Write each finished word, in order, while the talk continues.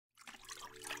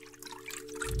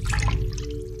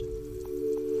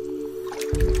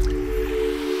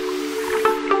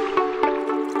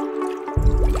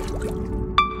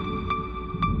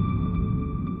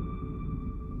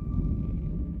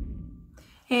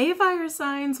Hey fire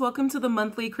signs, welcome to the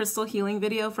monthly crystal healing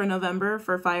video for November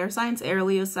for fire signs,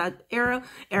 Aries,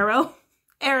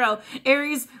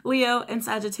 Leo, and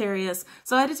Sagittarius.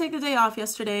 So I had to take the day off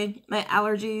yesterday. My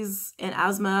allergies and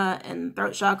asthma and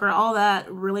throat chakra, all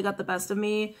that really got the best of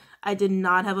me. I did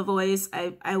not have a voice.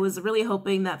 I was really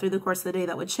hoping that through the course of the day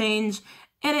that would change.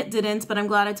 And it didn't, but I'm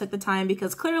glad I took the time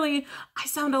because clearly I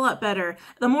sound a lot better.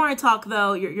 The more I talk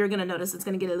though, you're gonna notice it's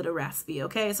gonna get a little raspy,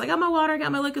 okay? So I got my water,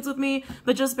 got my liquids with me,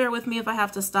 but just bear with me if I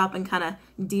have to stop and kind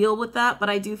of deal with that.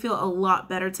 But I do feel a lot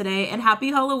better today. And happy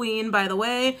Halloween, by the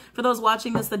way, for those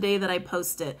watching this the day that I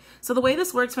post it. So the way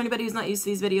this works for anybody who's not used to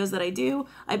these videos that I do,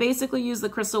 I basically use the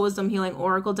Crystal Wisdom Healing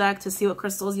Oracle deck to see what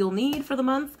crystals you'll need for the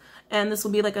month. And this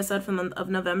will be, like I said, for the month of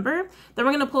November. Then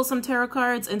we're going to pull some tarot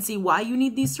cards and see why you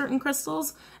need these certain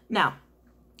crystals. Now,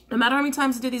 no matter how many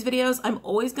times I do these videos, I'm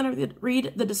always going to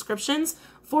read the descriptions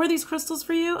for these crystals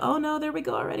for you. Oh no, there we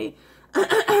go already.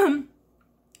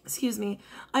 Excuse me.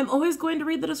 I'm always going to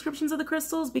read the descriptions of the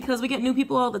crystals because we get new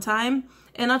people all the time.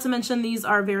 And not to mention, these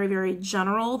are very, very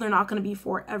general. They're not going to be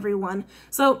for everyone.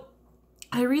 So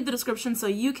I read the description so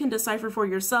you can decipher for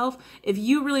yourself if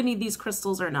you really need these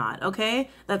crystals or not, okay?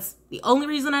 That's the only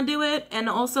reason I do it, and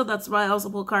also that's why I also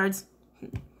pull cards,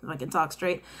 if I can talk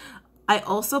straight. I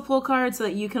also pull cards so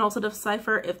that you can also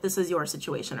decipher if this is your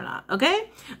situation or not, okay?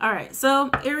 All right, so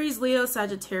Aries, Leo,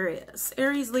 Sagittarius.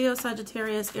 Aries, Leo,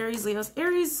 Sagittarius, Aries, Leo,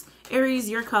 Aries,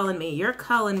 you're calling me, you're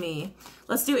calling me.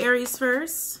 Let's do Aries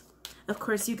first. Of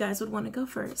course, you guys would want to go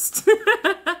first.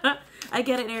 I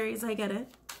get it, Aries, I get it.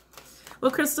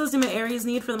 What crystals do my Aries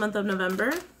need for the month of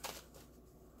November?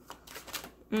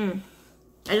 I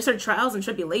just heard trials and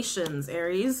tribulations,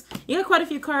 Aries. You got quite a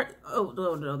few cards. Oh,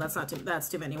 no, that's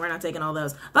too many. We're not taking all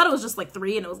those. I thought it was just like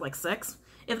 3 and it was like 6.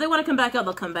 If they want to come back out,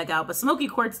 they'll come back out. But Smoky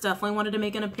Quartz definitely wanted to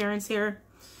make an appearance here.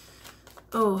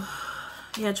 Oh,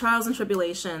 yeah, trials and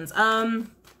tribulations.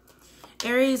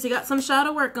 Aries, you got some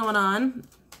shadow work going on.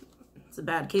 It's a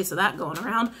bad case of that going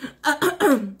around.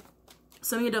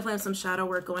 Some of you definitely have some shadow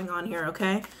work going on here,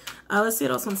 okay? Let's see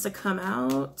what else wants to come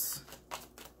out.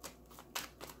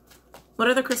 What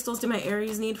other crystals do my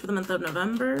Aries need for the month of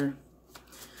November?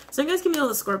 So you guys can be all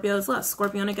the Scorpio. It's a lot of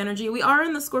Scorpionic energy. We are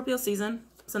in the Scorpio season,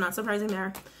 so not surprising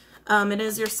there. It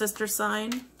is your sister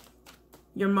sign,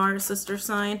 your Mars sister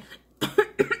sign.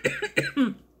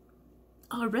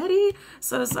 Already?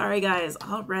 So sorry, guys.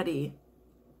 Already.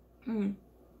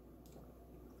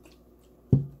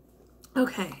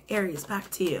 Okay, Aries,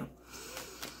 back to you.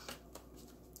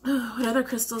 Oh, what other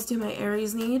crystals do my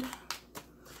Aries need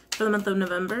for the month of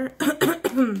November?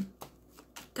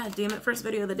 God damn it, first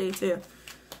video of the day too.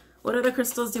 What other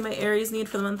crystals do my Aries need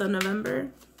for the month of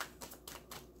November?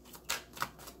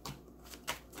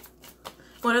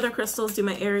 What other crystals do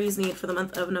my Aries need for the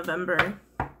month of November?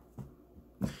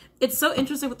 It's so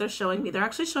interesting what they're showing me. They're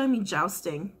actually showing me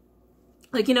jousting.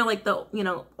 Like, you know, like the, you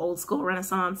know, old school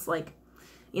Renaissance, like,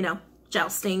 you know,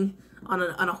 jousting on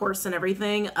a horse and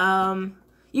everything.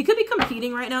 You could be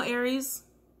competing right now, Aries.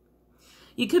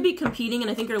 You could be competing,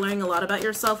 and I think you're learning a lot about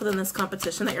yourself within this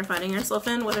competition that you're finding yourself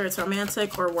in, whether it's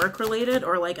romantic or work related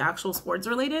or like actual sports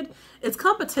related. It's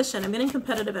competition. I'm getting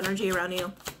competitive energy around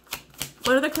you.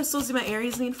 What other crystals do my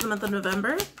Aries need for the month of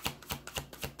November?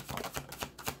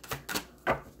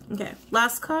 Okay,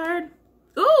 last card.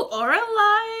 Ooh, Aura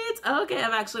Light. Okay,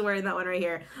 I'm actually wearing that one right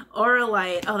here. Aura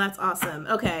Light. Oh, that's awesome.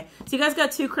 Okay, so you guys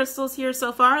got 2 crystals here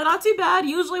so far. Not too bad.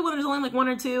 Usually when there's only like 1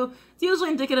 or 2, it's usually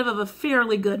indicative of a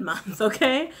fairly good month,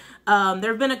 okay?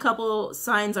 There have been a couple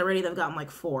signs already that have gotten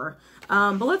like 4.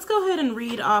 But let's go ahead and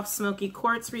read off Smoky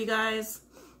Quartz for you guys.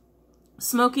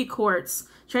 Smoky Quartz.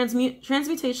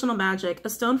 Transmutational magic, a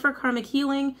stone for karmic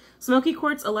healing. Smoky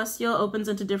Quartz Celestial opens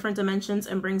into different dimensions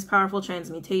and brings powerful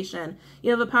transmutation.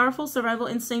 You have a powerful survival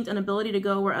instinct and ability to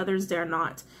go where others dare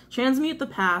not. Transmute the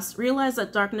past. Realize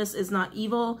that darkness is not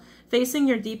evil. Facing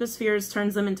your deepest fears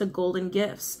turns them into golden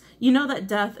gifts. You know that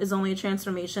death is only a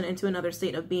transformation into another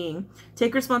state of being.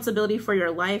 Take responsibility for your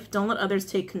life. Don't let others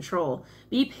take control.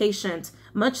 Be patient.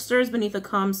 Much stirs beneath a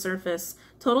calm surface.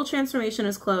 Total transformation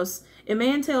is close. It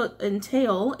may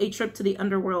entail a trip to the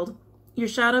underworld. Your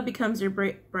shadow becomes your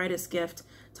brightest gift.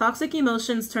 Toxic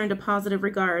emotions turn to positive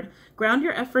regard. Ground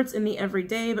your efforts in the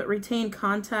everyday, but retain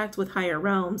contact with higher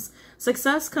realms.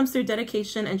 Success comes through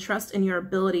dedication and trust in your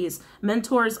abilities.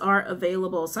 Mentors are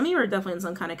available. Some of you are definitely in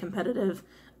some kind of competitive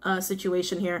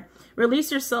situation here.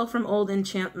 Release yourself from old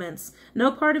enchantments.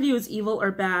 No part of you is evil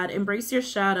or bad. Embrace your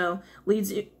shadow.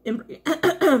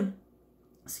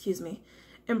 Excuse me.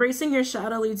 Embracing your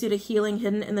shadow leads you to healing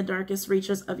hidden in the darkest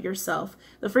reaches of yourself.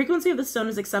 The frequency of the stone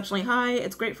is exceptionally high.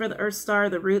 It's great for the Earth Star,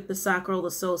 the Root, the Sacral,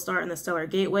 the Soul Star, and the Stellar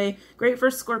Gateway. Great for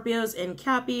Scorpios and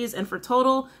Cappies, and for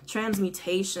total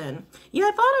transmutation. Yeah,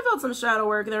 I thought I felt some shadow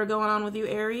work there going on with you,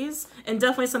 Aries. And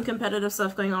definitely some competitive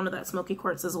stuff going on with that smoky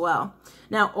quartz as well.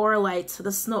 Now, Auralite,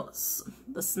 the snow.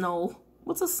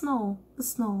 What's a snow? The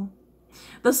snow.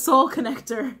 The soul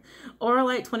connector.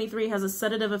 Auralite 23 has a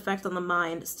sedative effect on the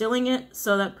mind, stilling it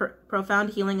so that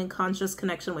profound healing and conscious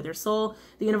connection with your soul,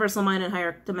 the universal mind, and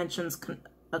higher dimensions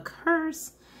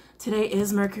occurs. Today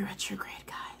is Mercury retrograde,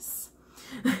 guys.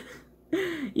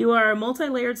 You are a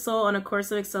multi-layered soul on a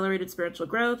course of accelerated spiritual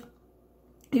growth.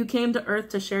 You came to Earth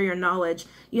to share your knowledge.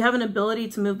 You have an ability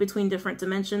to move between different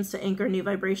dimensions to anchor new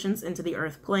vibrations into the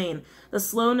Earth plane. The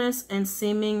slowness and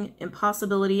seeming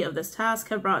impossibility of this task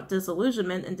have brought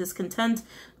disillusionment and discontent,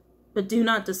 but do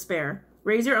not despair.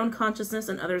 Raise your own consciousness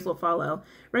and others will follow.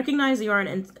 Recognize you are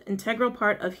an integral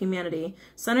part of humanity.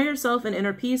 Center yourself in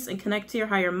inner peace and connect to your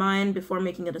higher mind before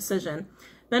making a decision.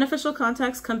 Beneficial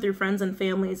contacts come through friends and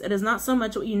families. It is not so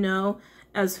much what you know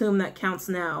as whom that counts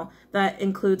now. That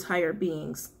includes higher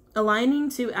beings. Aligning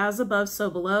to as above, so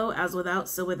below, as without,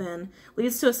 so within,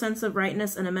 leads to a sense of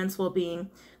rightness and immense well-being.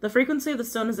 The frequency of the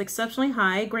stone is exceptionally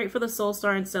high, great for the Soul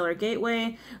Star and Stellar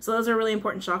Gateway. So those are really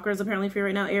important chakras apparently for you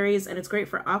right now, Aries, and it's great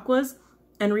for aquas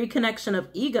and reconnection of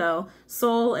ego,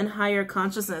 soul, and higher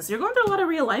consciousness. You're going through a lot of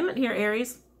realignment here,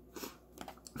 Aries.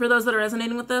 For those that are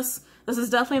resonating with this is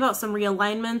definitely about some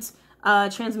realignment,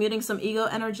 transmuting some ego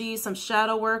energy, some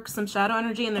shadow work, some shadow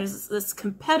energy, and there's this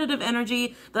competitive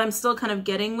energy that I'm still kind of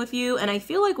getting with you. And I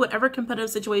feel like whatever competitive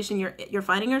situation you're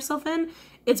finding yourself in,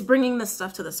 it's bringing this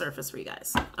stuff to the surface for you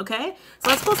guys. Okay, so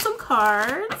let's pull some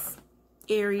cards,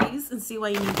 Aries, and see why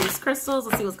you need these crystals.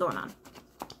 Let's see what's going on.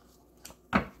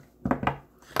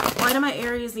 Why do my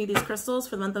Aries need these crystals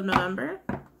for the month of November?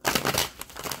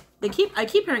 I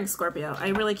keep hearing Scorpio. I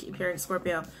really keep hearing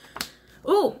Scorpio.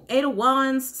 Ooh, 8 of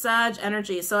Wands, Sag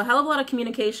energy. So a hell of a lot of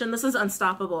communication. This is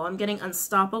unstoppable. I'm getting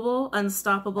unstoppable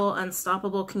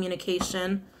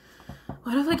communication.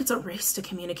 Why do I feel like it's a race to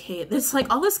communicate? It's like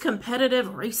all this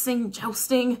competitive, racing,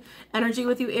 jousting energy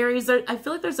with you, Aries. I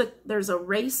feel like there's a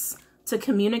race to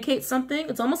communicate something.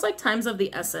 It's almost like times of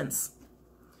the essence.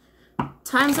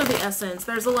 Times of the essence.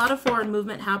 There's a lot of forward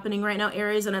movement happening right now,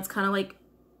 Aries, and it's kind of like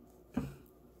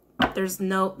there's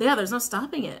no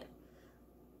stopping it.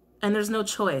 And there's no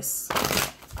choice.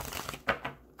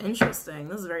 Interesting.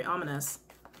 This is very ominous.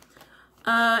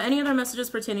 Any other messages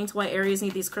pertaining to why Aries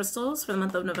need these crystals for the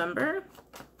month of November?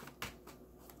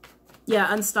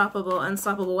 Yeah, unstoppable,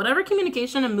 unstoppable. Whatever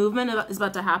communication and movement is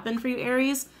about to happen for you,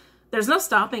 Aries, there's no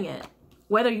stopping it.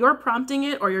 Whether you're prompting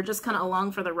it or you're just kind of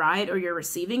along for the ride or you're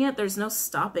receiving it, there's no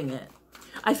stopping it.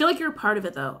 I feel like you're a part of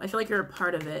it, though. I feel like you're a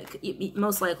part of it.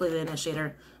 Most likely the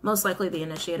initiator. Most likely the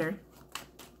initiator.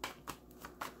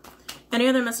 Any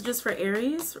other messages for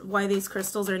Aries? Why these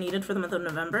crystals are needed for the month of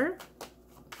November?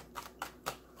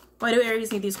 Why do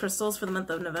Aries need these crystals for the month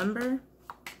of November?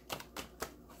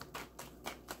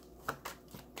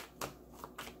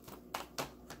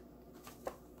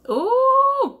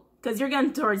 Ooh, because you're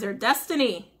getting towards your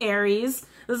destiny, Aries.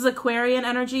 This is Aquarian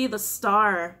energy, the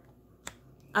star.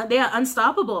 Yeah,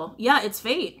 unstoppable. Yeah, it's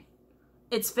fate.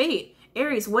 It's fate.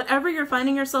 Aries, whatever you're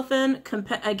finding yourself in,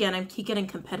 again, I keep getting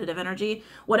competitive energy.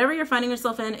 Whatever you're finding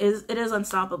yourself in, it is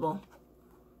unstoppable.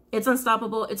 It's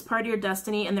unstoppable. It's part of your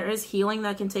destiny, and there is healing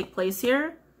that can take place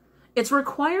here. It's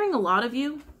requiring a lot of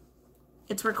you.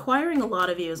 It's requiring a lot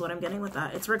of you is what I'm getting with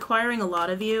that. It's requiring a lot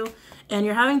of you, and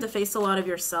you're having to face a lot of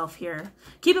yourself here.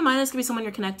 Keep in mind, this could be someone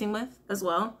you're connecting with as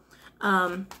well.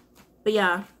 But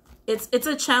yeah, it's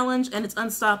a challenge, and it's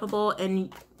unstoppable,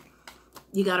 and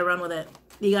you got to run with it.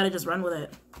 You got to just run with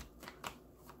it.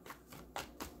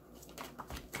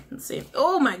 Let's see.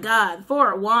 Oh my God.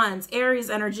 4 of Wands. Aries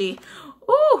energy.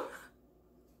 Ooh.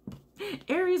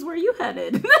 Aries, where are you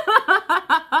headed?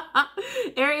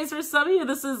 Aries, for some of you,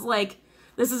 this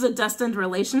is a destined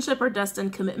relationship or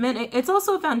destined commitment. It's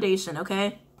also a foundation,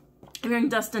 okay? I'm hearing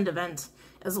destined event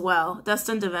as well.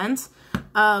 Destined event.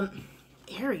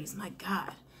 Aries, my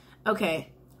God.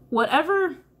 Okay.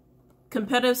 Whatever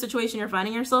competitive situation you're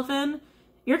finding yourself in,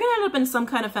 you're going to end up in some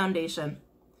kind of foundation,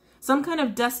 some kind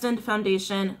of destined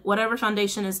foundation, whatever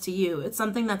foundation is to you. It's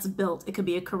something that's built. It could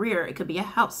be a career. It could be a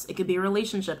house. It could be a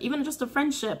relationship, even just a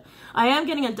friendship. I am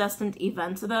getting a destined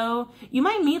event, though. You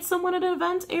might meet someone at an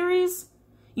event, Aries.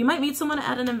 You might meet someone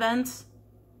at an event,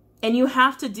 and you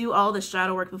have to do all the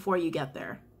shadow work before you get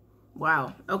there.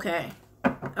 Wow. Okay.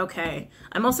 Okay.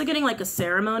 I'm also getting like a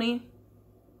ceremony.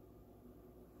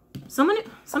 Some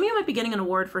of you might be getting an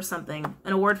award for something,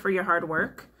 an award for your hard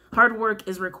work. Hard work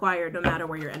is required no matter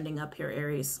where you're ending up here,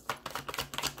 Aries.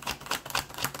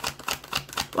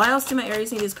 Why else do my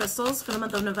Aries need these crystals for the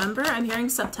month of November? I'm hearing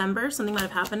September. Something might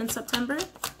have happened in September.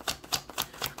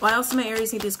 Why else do my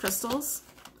Aries need these crystals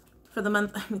for the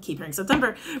month? I keep hearing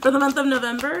September. For the month of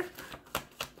November.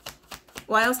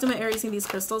 Why else do my Aries need these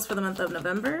crystals for the month of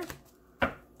November?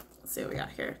 Let's see what we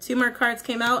got here. 2 more cards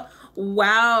came out.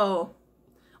 Wow.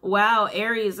 Wow,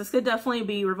 Aries. This could definitely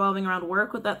be revolving around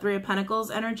work with that 3 of Pentacles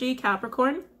energy,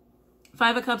 Capricorn.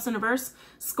 5 of Cups in reverse.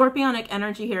 Scorpionic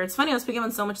energy here. It's funny, I was picking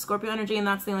up so much Scorpio energy, and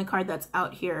that's the only card that's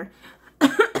out here.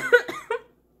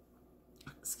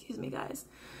 Excuse me, guys.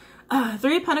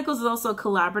 3 of Pentacles is also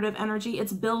collaborative energy.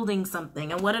 It's building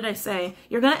something. And what did I say?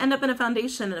 You're going to end up in a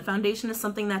foundation, and a foundation is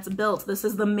something that's built. This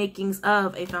is the makings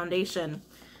of a foundation.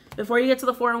 Before you get to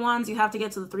the 4 of Wands, you have to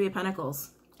get to the 3 of Pentacles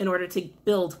in order to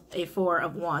build a 4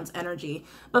 of Wands energy.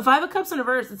 But 5 of Cups in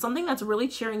reverse, it's something that's really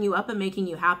cheering you up and making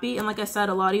you happy. And like I said,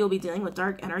 a lot of you will be dealing with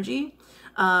dark energy.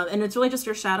 And it's really just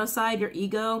your shadow side, your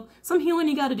ego. Some healing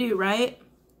you got to do, right?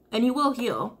 And you will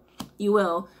heal. You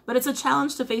will. But it's a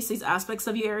challenge to face these aspects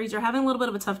of you, Aries. You're having a little bit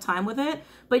of a tough time with it,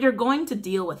 but you're going to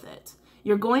deal with it.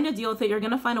 You're going to deal with it. You're going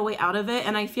to find a way out of it.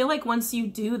 And I feel like once you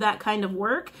do that kind of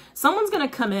work, someone's going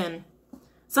to come in.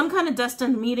 Some kind of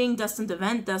destined meeting, destined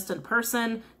event, destined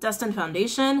person, destined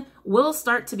foundation will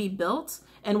start to be built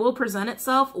and will present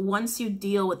itself once you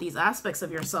deal with these aspects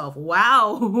of yourself.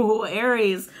 Wow,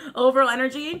 Aries. Overall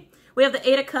energy, we have the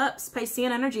 8 of Cups,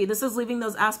 Piscean energy. This is leaving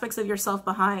those aspects of yourself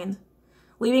behind.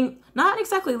 Leaving, not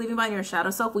exactly leaving behind your shadow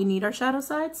self. We need our shadow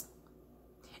sides.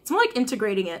 It's more like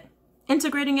integrating it.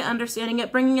 Integrating it, understanding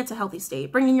it, bringing it to a healthy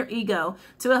state, bringing your ego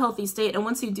to a healthy state. And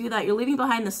once you do that, you're leaving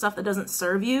behind the stuff that doesn't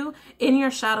serve you in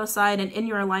your shadow side and in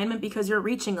your alignment, because you're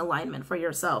reaching alignment for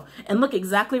yourself. And look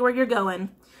exactly where you're going.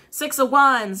 6 of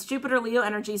Wands, Jupiter, Leo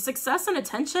energy, success and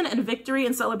attention and victory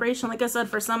and celebration. Like I said,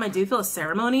 for some, I do feel a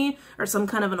ceremony or some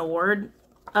kind of an award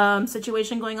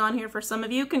situation going on here for some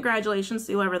of you. Congratulations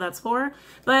to whoever that's for.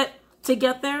 But to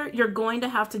get there, you're going to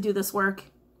have to do this work.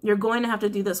 You're going to have to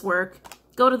do this work.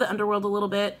 Go to the underworld a little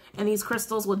bit, and these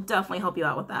crystals will definitely help you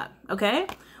out with that, okay?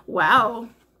 Wow,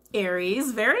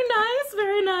 Aries, very nice,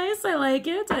 very nice. I like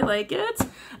it, I like it.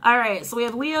 All right, so we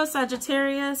have Leo,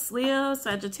 Sagittarius, Leo,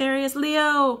 Sagittarius,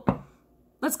 Leo.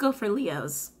 Let's go for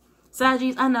Leos.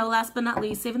 Saggies, I know, last but not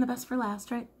least, saving the best for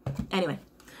last, right? Anyway,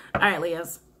 all right,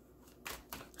 Leos.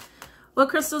 What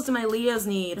crystals do my Leos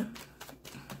need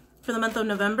for the month of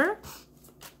November?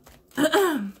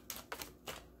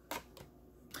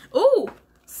 Ooh,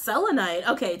 selenite.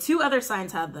 Okay, 2 other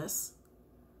signs have this.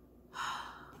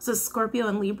 Is this Scorpio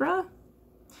and Libra?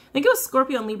 I think it was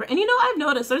Scorpio and Libra. And you know, I've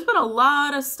noticed there's been a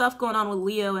lot of stuff going on with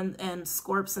Leo and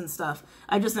Scorps and stuff.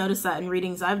 I just noticed that in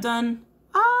readings I've done.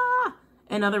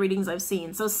 And other readings I've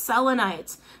seen. So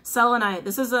selenite. Selenite.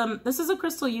 This is a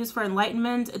crystal used for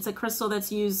enlightenment. It's a crystal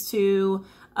that's used to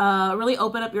really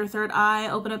open up your 3rd eye,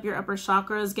 open up your upper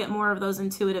chakras, get more of those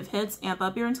intuitive hits, amp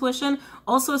up your intuition.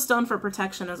 Also a stone for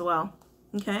protection as well.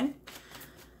 Okay.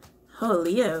 Oh,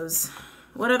 Leos.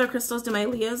 What other crystals do my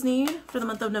Leos need for the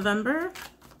month of November?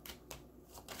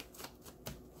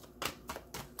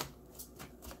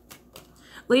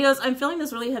 Leos, I'm feeling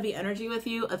this really heavy energy with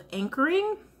you of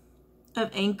anchoring.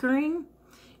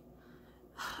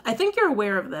 I think you're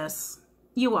aware of this.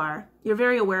 You are. You're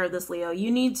very aware of this, Leo. You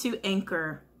need to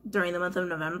anchor during the month of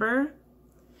November.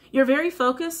 You're very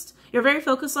focused. You're very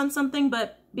focused on something,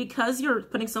 but because you're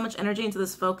putting so much energy into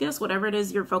this focus, whatever it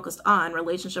is you're focused on,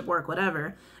 relationship, work,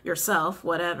 whatever, yourself,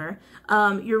 whatever,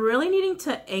 you're really needing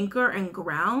to anchor and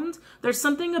ground. There's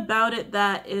something about it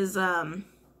that is,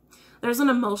 there's an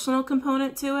emotional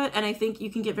component to it, and I think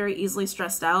you can get very easily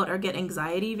stressed out or get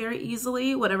anxiety very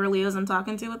easily. Whatever Leos I'm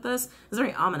talking to with this is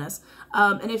very ominous.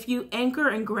 And if you anchor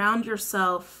and ground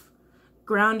yourself,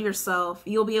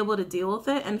 you'll be able to deal with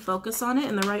it and focus on it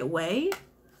in the right way.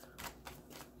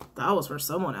 That was for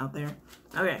someone out there.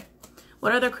 Okay.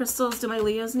 What other crystals do my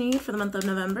Leos need for the month of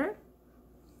November?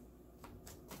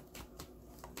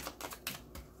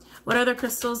 What other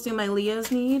crystals do my Leos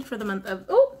need for the month of...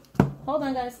 Oh, hold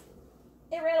on, guys.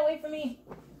 It ran away from me.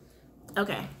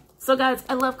 Okay. So, guys,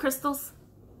 I love crystals.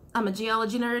 I'm a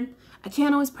geology nerd. I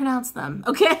can't always pronounce them,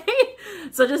 okay?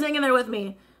 So just hang in there with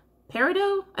me.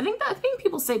 Peridot? I think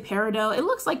people say peridot. It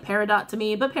looks like peridot to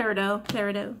me, but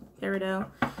peridot.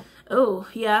 Oh,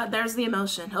 yeah, there's the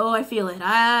emotion. Oh, I feel it.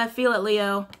 I feel it,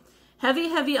 Leo. Heavy,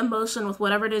 heavy emotion with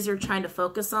whatever it is you're trying to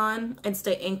focus on and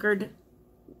stay anchored.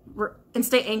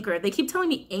 They keep telling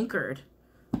me anchored.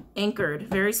 Anchored.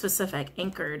 Very specific.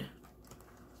 Anchored.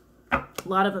 A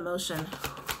lot of emotion.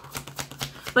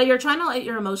 But you're trying to let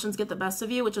your emotions get the best of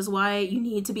you, which is why you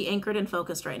need to be anchored and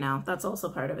focused right now. That's also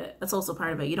part of it. That's also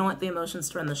part of it. You don't want the emotions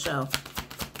to run the show.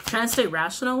 Trying to stay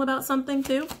rational about something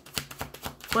too.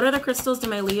 What other crystals do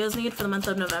my Leos need for the month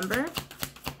of November?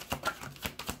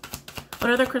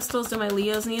 What other crystals do my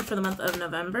Leos need for the month of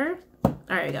November? All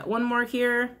right, I got one more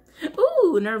here.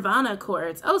 Ooh, Nirvana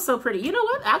quartz. Oh, so pretty. You know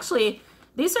what? Actually,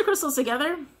 these two crystals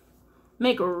together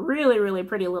make a really, really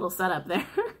pretty little setup there.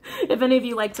 If any of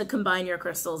you like to combine your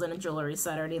crystals in a jewelry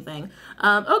set or anything.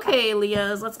 Okay,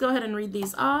 Leos, let's go ahead and read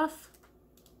these off.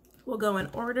 We'll go in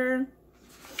order.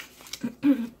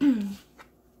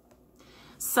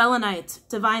 Selenite,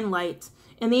 divine light.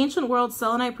 In the ancient world,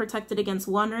 selenite protected against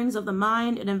wanderings of the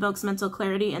mind. It invokes mental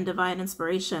clarity and divine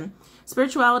inspiration.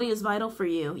 Spirituality is vital for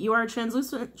you. You are a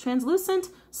translucent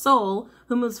soul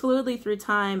who moves fluidly through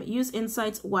time. Use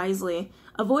insights wisely.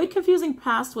 Avoid confusing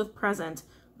past with present.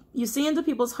 You see into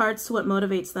people's hearts to what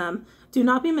motivates them. Do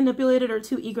not be manipulated or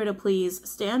too eager to please.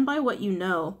 Stand by what you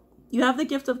know. You have the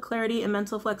gift of clarity and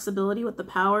mental flexibility with the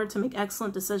power to make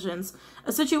excellent decisions.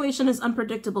 A situation is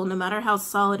unpredictable no matter how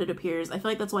solid it appears. I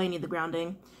feel like that's why you need the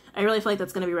grounding. I really feel like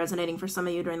that's going to be resonating for some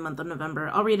of you during the month of November.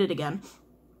 I'll read it again.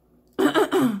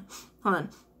 Hold on.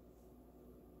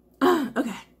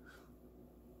 Okay.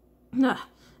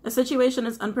 A situation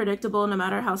is unpredictable no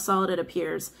matter how solid it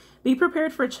appears. Be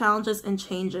prepared for challenges and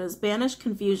changes. Banish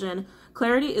confusion.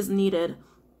 Clarity is needed.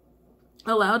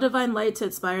 Allow divine light to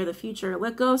inspire the future.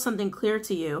 Let go of something clear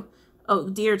to you. Oh,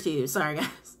 dear to you. Sorry,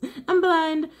 guys. I'm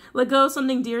blind. Let go of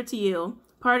something dear to you.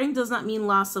 Parting does not mean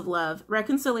loss of love.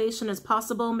 Reconciliation is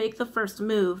possible. Make the first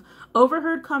move.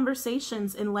 Overheard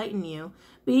conversations enlighten you.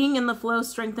 Being in the flow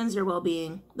strengthens your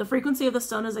well-being. The frequency of the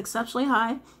stone is exceptionally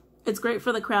high. It's great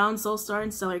for the crown, soul star,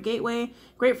 and stellar gateway.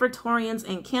 Great for Taurians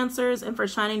and Cancers, and for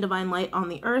shining divine light on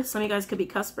the earth. Some of you guys could be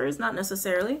cuspers, not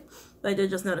necessarily, but I did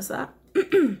just notice that.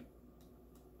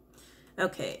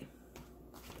 Okay.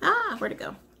 Where'd it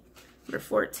go? Number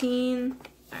 14.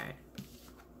 All right.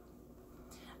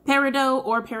 Peridot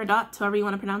or peridot, however you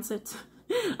want to pronounce it.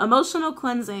 Emotional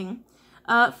cleansing.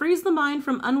 Frees the mind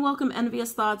from unwelcome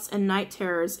envious thoughts and night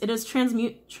terrors. It is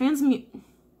transmutative.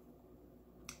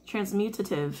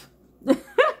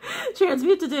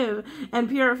 Transmutative and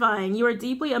purifying. You are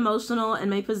deeply emotional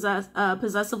and may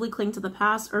possessively cling to the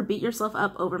past or beat yourself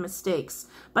up over mistakes.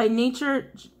 By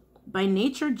nature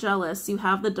jealous, you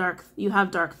have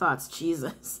dark thoughts.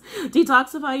 Jesus.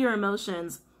 Detoxify your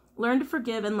emotions. Learn to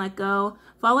forgive and let go.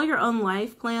 Follow your own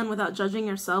life plan without judging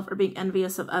yourself or being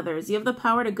envious of others. You have the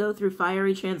power to go through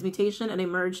fiery transmutation and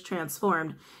emerge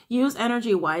transformed. Use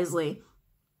energy wisely.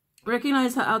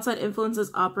 Recognize how outside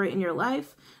influences operate in your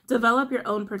life. Develop your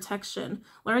own protection.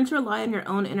 Learn to rely on your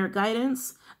own inner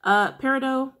guidance.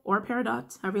 Peridot or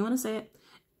peridot, however you want to say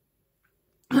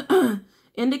it.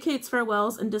 Indicates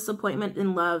farewells and disappointment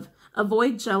in love.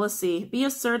 Avoid jealousy. Be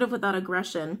assertive without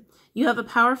aggression. You have a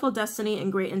powerful destiny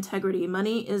and great integrity.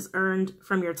 Money is earned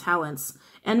from your talents.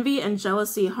 Envy and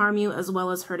jealousy harm you as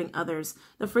well as hurting others.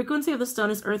 The frequency of the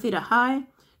stone is earthy to high.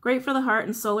 Great for the heart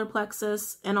and solar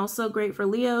plexus, and also great for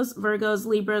Leos, Virgos,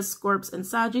 Libras, Scorps, and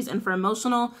Saggies, and for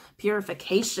emotional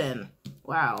purification.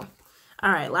 Wow.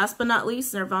 All right, last but not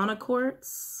least, Nirvana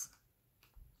quartz.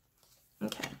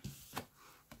 Okay.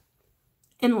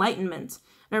 Enlightenment.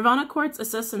 Nirvana quartz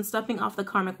assists in stepping off the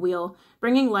karmic wheel,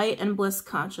 bringing light and bliss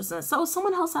consciousness. So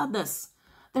someone else had this.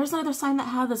 There's another sign that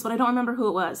had this, but I don't remember who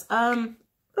it was.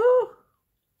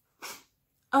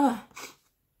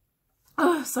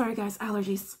 Sorry guys,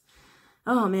 allergies.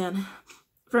 Oh man.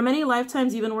 For many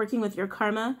lifetimes you've been working with your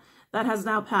karma that has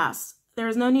now passed. There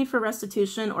is no need for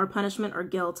restitution or punishment or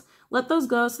guilt. Let those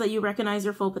go so that you recognize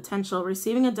your full potential,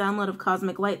 receiving a download of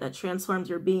cosmic light that transforms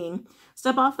your being.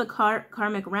 Step off the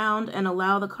karmic round and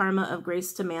allow the karma of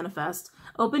grace to manifest.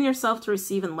 Open yourself to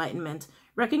receive enlightenment.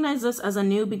 Recognize this as a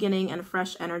new beginning and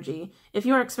fresh energy. If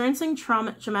you are experiencing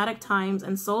traumatic times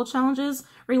and soul challenges,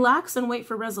 relax and wait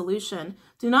for resolution.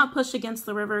 Do not push against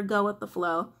the river, go with the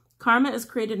flow. Karma is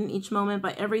created in each moment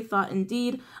by every thought and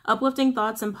deed. Uplifting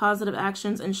thoughts and positive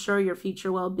actions ensure your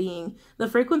future well-being. The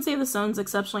frequency of the stone is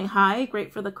exceptionally high,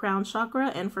 great for the crown chakra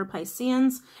and for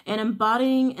Pisceans, and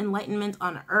embodying enlightenment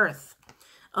on earth.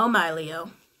 Oh my, Leo.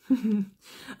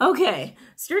 Okay,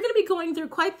 so you're going to be going through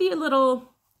quite the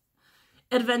little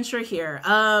adventure here.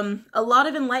 A lot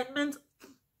of enlightenment.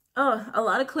 A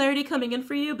lot of clarity coming in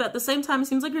for you, but at the same time, it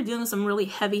seems like you're dealing with some really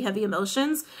heavy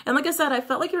emotions. And like I said, I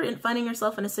felt like you're finding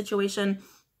yourself in a situation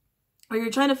where you're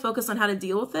trying to focus on how to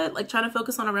deal with it, like trying to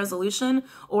focus on a resolution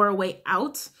or a way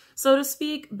out, so to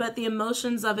speak, but the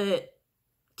emotions of it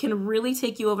can really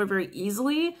take you over very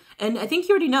easily. And I think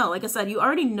you already know, like I said, you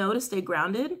already know to stay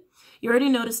grounded. You already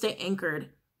know to stay anchored.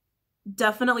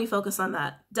 definitely focus on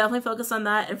that. Definitely focus on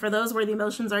that. And for those where the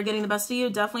emotions are getting the best of you,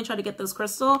 definitely try to get this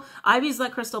crystal. I've used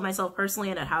that crystal myself personally,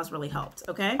 and it has really helped.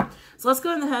 Okay, so let's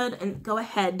go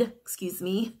ahead, excuse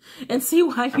me, and see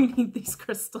why you need these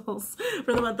crystals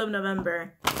for the month of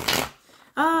November.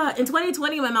 In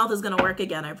 2020, my mouth is gonna work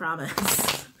again, I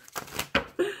promise.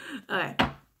 Okay,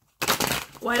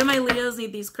 why do my Leos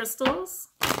need these crystals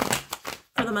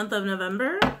for the month of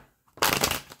November?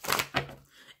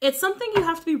 It's something you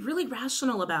have to be really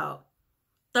rational about.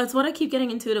 That's what I keep getting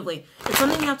intuitively. It's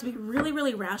something you have to be really,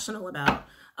 really rational about.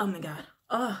 Oh my God.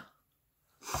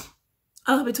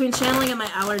 Oh, between channeling and my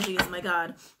allergies, my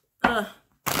God.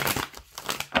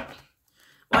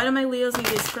 Why do my Leos need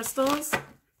these crystals?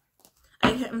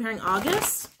 I'm hearing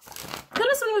August. Could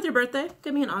have something with your birthday.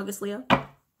 Give me an August, Leo.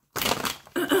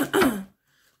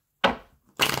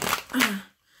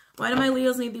 Why do my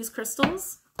Leos need these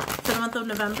crystals for the month of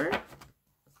November?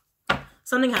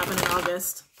 Something happened in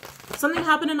August. Something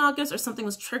happened in August, or something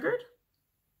was triggered?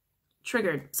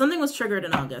 Triggered. Something was triggered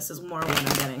in August is more what I'm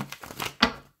getting.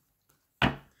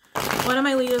 Why do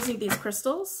my Leos need these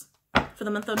crystals for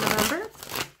the month of November?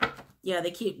 Yeah,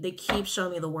 they keep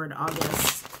showing me the word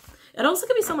August. It also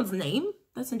could be someone's name.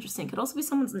 That's interesting. Could also be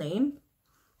someone's name,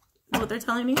 is what they're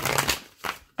telling me.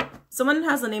 Someone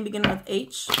has a name beginning with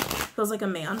H. Feels like a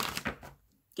man.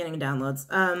 Getting downloads.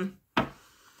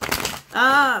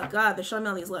 Ah, God, they're showing me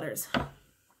all these letters.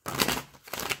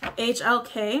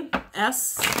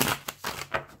 HLKS.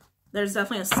 There's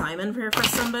definitely a Simon here for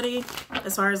somebody,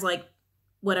 as far as like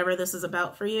whatever this is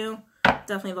about for you.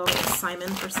 Definitely involving a Simon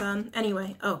for some.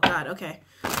 Anyway, oh God, okay.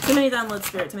 Too many downloads,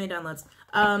 Spirit, too many downloads.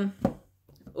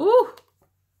 Ooh.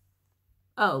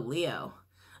 Oh, Leo.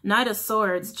 Knight of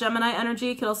Swords. Gemini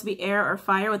energy could also be air or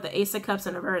fire with the Ace of Cups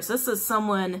in reverse. This is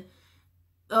someone,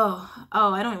 oh,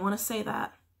 I don't even want to say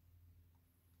that.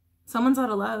 Someone's out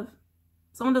of love.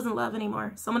 Someone doesn't love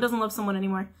anymore. Someone doesn't love someone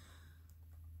anymore.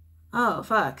 Oh,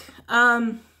 fuck.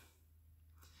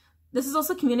 This is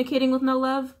also communicating with no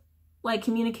love. Like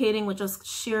communicating with just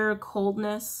sheer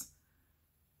coldness.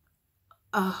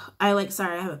 Sorry,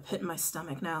 I have a pit in my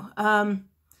stomach now.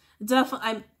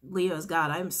 Definitely, Leo's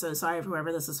God, I'm so sorry for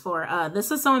whoever this is for.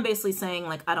 This is someone basically saying,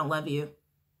 like, I don't love you.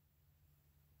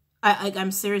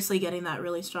 I'm seriously getting that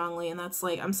really strongly, and that's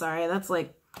like, I'm sorry, that's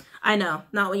like, I know,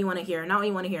 not what you want to hear, not what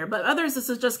you want to hear. But others, this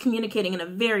is just communicating in a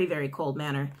very, very cold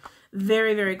manner.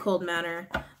 Very, very cold manner.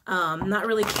 Not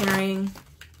really caring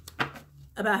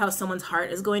about how someone's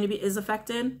heart is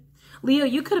affected. Leo,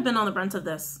 you could have been on the brunt of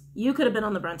this. You could have been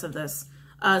on the brunt of this.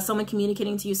 Someone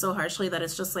communicating to you so harshly that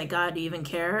it's just like, God, do you even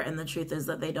care? And the truth is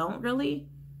that they don't really.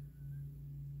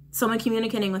 Someone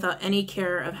communicating without any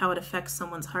care of how it affects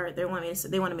someone's heart. They wanted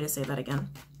me to say that again.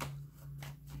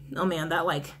 Oh man, that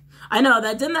like, I know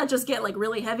that, didn't that just get like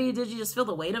really heavy? Did you just feel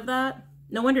the weight of that?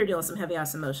 No wonder you're dealing with some heavy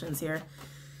ass emotions here.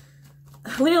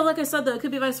 Leo, like I said, though, it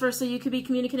could be vice versa. You could be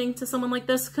communicating to someone like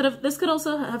this. This could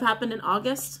also have happened in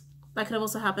August. That could have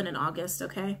also happened in August,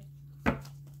 okay?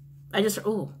 I just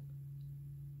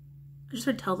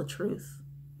heard tell the truth.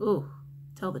 Ooh,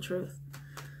 tell the truth.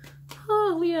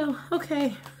 Oh, Leo,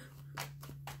 okay.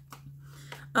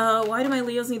 Why do my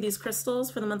Leos need these crystals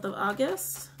for the month of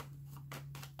August?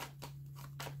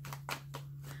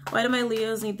 Why do my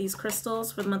Leos need these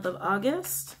crystals for the month of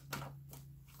August?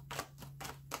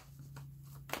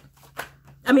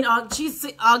 I mean, geez,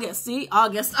 August, see?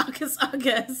 August.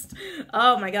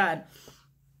 Oh my God.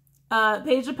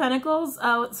 Page of Pentacles.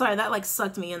 Oh, sorry, that like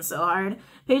sucked me in so hard.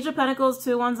 Page of Pentacles,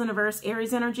 2 wands in reverse,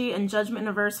 Aries energy, and Judgment in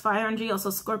reverse, fire energy, also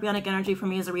Scorpionic energy for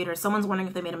me as a reader. Someone's wondering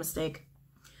if they made a mistake.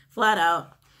 Flat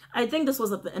out. I think this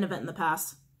was an event in the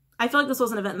past. I feel like this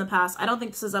was an event in the past. I don't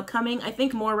think this is upcoming. I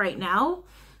think more right now.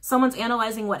 Someone's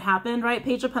analyzing what happened, right?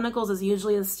 Page of Pentacles is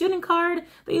usually a student card.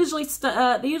 They usually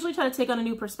try to take on a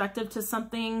new perspective to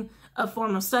something, a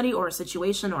form of study or a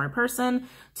situation or a person.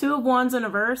 2 of wands in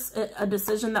reverse, a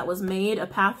decision that was made, a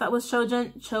path that was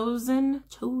chosen,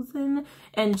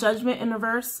 and Judgment in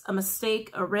reverse, a mistake,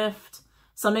 a rift,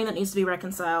 something that needs to be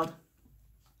reconciled.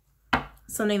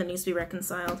 Something that needs to be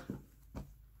reconciled.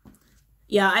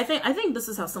 Yeah, I think this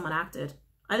is how someone acted.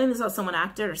 I think this is how someone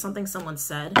acted or something someone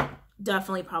said.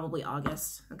 Definitely probably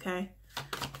August, okay?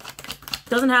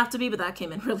 Doesn't have to be, but that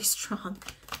came in really strong.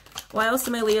 Why else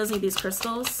do my Leos need these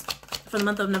crystals for the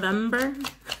month of November?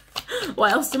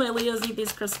 Why else do my Leos need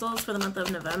these crystals for the month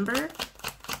of November?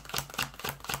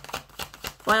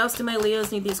 Why else do my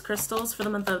Leos need these crystals for the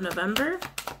month of November?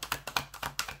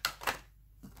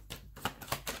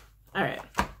 All right,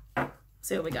 let's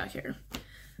see what we got here.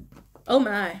 Oh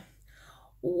my.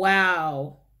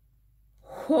 Wow.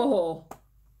 Whoa.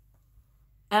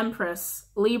 Empress,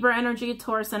 Libra energy,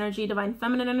 Taurus energy, Divine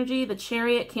Feminine energy, the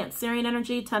Chariot, Cancerian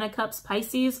energy, Ten of Cups,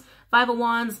 Pisces, Five of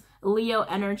Wands, Leo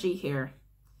energy here.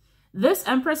 This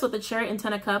Empress with the Chariot and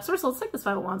Ten of Cups, first let's take this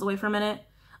Five of Wands away for a minute.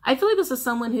 I feel like this is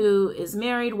someone who is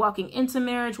married, walking into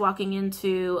marriage, walking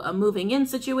into a moving in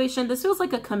situation. This feels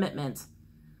like a commitment.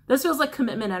 This feels like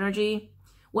commitment energy.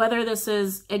 Whether this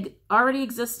is already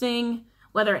existing,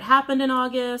 whether it happened in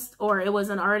August or it was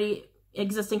an already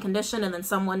existing condition and then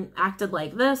someone acted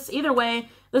like this. Either way,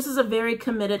 this is a very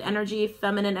committed energy,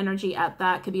 feminine energy at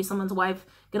that. Could be someone's wife,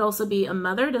 could also be a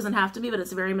mother. Doesn't have to be, but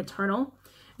it's very maternal.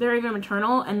 Very, very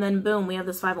maternal. And then boom, we have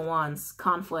this Five of Wands.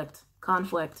 Conflict.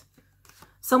 Conflict.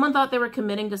 Someone thought they were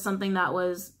committing to something that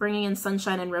was bringing in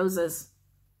sunshine and roses.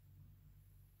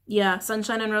 Yeah,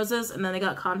 sunshine and roses, and then they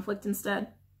got conflict instead.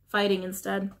 Fighting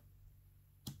instead.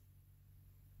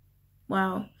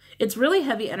 Wow. It's really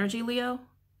heavy energy, Leo.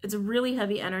 It's really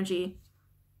heavy energy.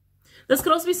 This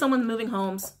could also be someone moving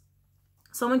homes.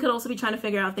 Someone could also be trying to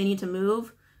figure out if they need to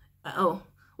move. Oh,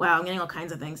 wow, I'm getting all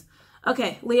kinds of things.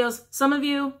 Okay, Leos, some of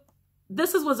you,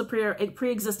 this was a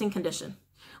pre-existing condition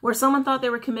where someone thought they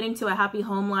were committing to a happy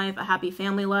home life, a happy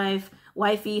family life,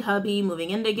 wifey, hubby,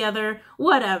 moving in together,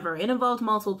 whatever. It involved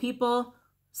multiple people.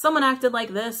 Someone acted like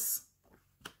this.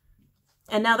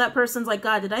 And now that person's like,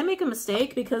 God, did I make a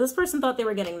mistake? Because this person thought they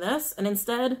were getting this, and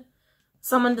instead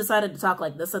someone decided to talk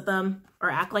like this at them or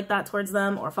act like that towards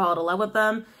them or fall out of love with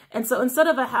them. And so instead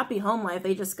of a happy home life,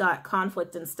 they just got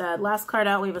conflict instead. Last card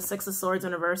out, we have a Six of Swords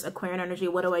in reverse, Aquarian energy.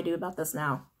 What do I do about this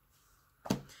now?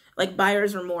 Like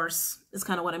buyer's remorse is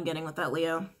kind of what I'm getting with that,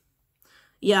 Leo.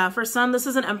 Yeah, for some, this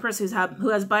is an Empress who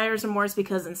has buyer's remorse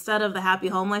because instead of the happy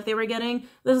home life they were getting,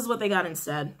 this is what they got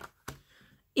instead.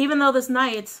 Even though this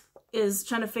Knight is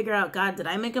trying to figure out, God, did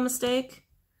I make a mistake?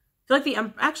 I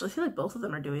feel like both of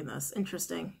them are doing this.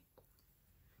 Interesting.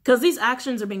 Because these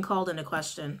actions are being called into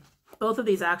question. Both of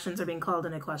these actions are being called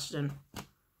into question.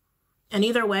 And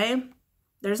either way,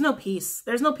 there's no peace.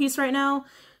 There's no peace right now.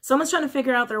 Someone's trying to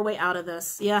figure out their way out of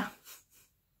this. Yeah.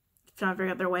 Trying to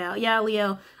figure out their way out. Yeah,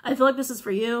 Leo, I feel like this is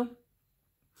for you.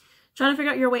 Trying to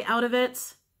figure out your way out of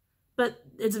it. But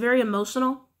it's very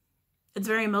emotional. It's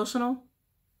very emotional.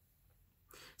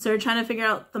 So you're trying to figure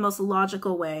out the most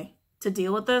logical way to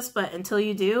deal with this, but until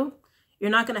you do,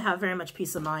 you're not going to have very much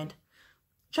peace of mind.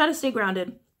 Try to stay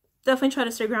grounded. Definitely try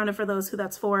to stay grounded for those who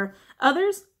that's for.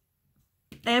 Others,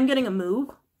 I am getting a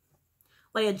move,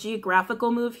 like a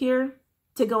geographical move here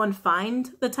to go and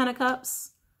find the Ten of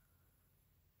Cups.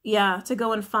 Yeah, to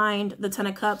go and find the Ten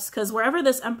of Cups, because wherever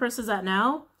this Empress is at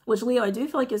now, which Leo, I do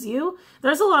feel like is you,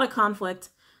 there's a lot of conflict.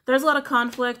 There's a lot of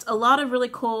conflict, a lot of really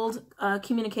cold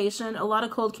communication, a lot of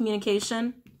cold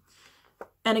communication.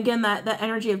 And again, that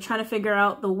energy of trying to figure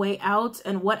out the way out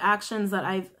and what actions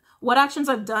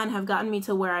I've done have gotten me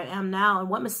to where I am now, and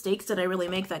what mistakes did I really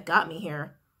make that got me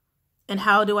here? And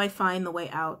how do I find the way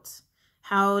out?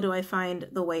 How do I find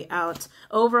the way out?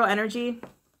 Overall energy.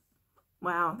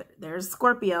 Wow, there's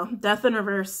Scorpio. Death in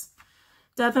reverse.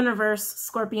 Death in reverse,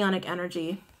 scorpionic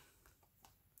energy.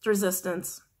 It's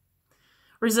resistance.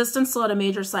 Resistance to let a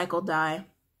major cycle die.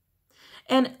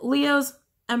 And Leo's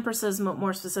Empresses,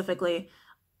 more specifically,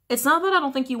 it's not that I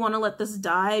don't think you want to let this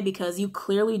die because you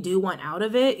clearly do want out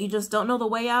of it. You just don't know the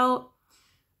way out.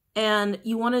 And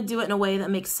you want to do it in a way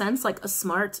that makes sense, like a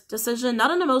smart decision.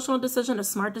 Not an emotional decision, a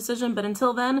smart decision. But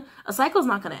until then, a cycle's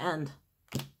not going to end.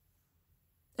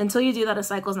 Until you do that, a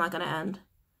cycle's not going to end.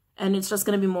 And it's just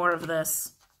going to be more of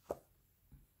this.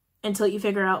 Until you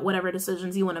figure out whatever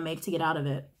decisions you want to make to get out of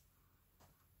it.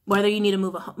 Whether you need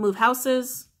to move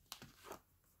houses,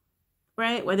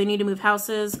 right? Whether you need to move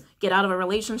houses, get out of a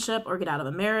relationship, or get out of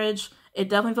a marriage. It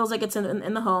definitely feels like it's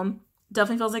in the home.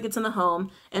 Definitely feels like it's in the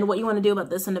home. And what you want to do about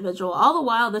this individual. All the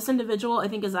while, this individual, I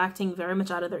think, is acting very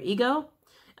much out of their ego.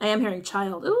 I am hearing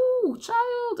child. Ooh,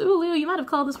 child. Ooh, Leo, you might have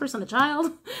called this person a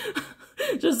child.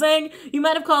 Just saying, you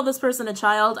might have called this person a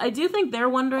child. I do think they're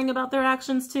wondering about their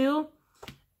actions too.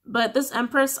 But this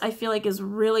Empress, I feel like, is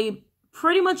really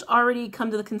pretty much already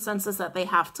come to the consensus that they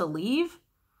have to leave.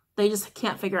 They just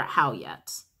can't figure out how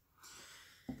yet.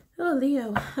 Oh,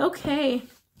 Leo. Okay.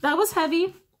 That was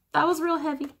heavy. That was real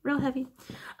heavy. Real heavy.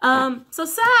 So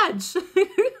Sag.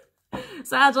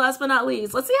 Sag, last but not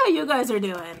least. Let's see how you guys are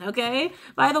doing, okay?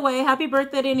 By the way, happy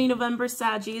birthday to any November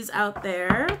Saggies out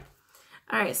there.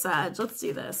 All right, Sag, let's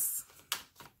do this.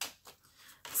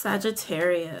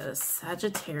 Sagittarius.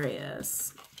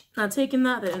 Sagittarius. Not taking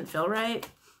that. That didn't feel right.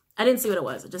 I didn't see what it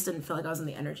was. It just didn't feel like I was in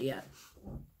the energy yet.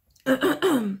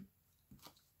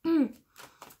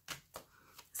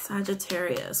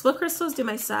 Sagittarius. What crystals do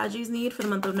my Saggies need for the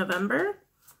month of November?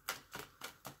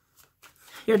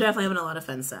 You're definitely having a lot of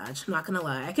fun, Sag. I'm not gonna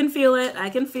lie. I can feel it. I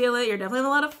can feel it. You're definitely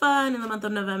having a lot of fun in the month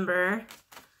of November.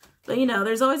 But you know,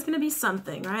 there's always gonna be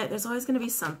something, right? There's always gonna be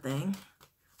something.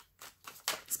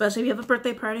 Especially if you have a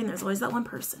birthday party and there's always that one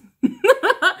person.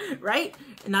 Right?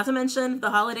 And not to mention the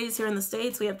holidays here in the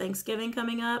States. We have Thanksgiving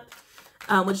coming up,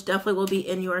 which definitely will be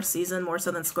in your season more so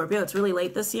than Scorpio. It's really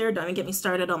late this year. Don't even get me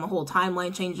started on the whole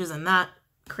timeline changes and that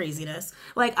craziness.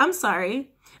 Like, I'm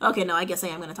sorry. Okay, no, I guess I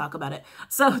am going to talk about it.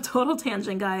 So, total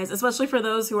tangent, guys, especially for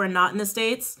those who are not in the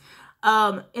States.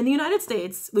 In the United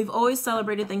States, we've always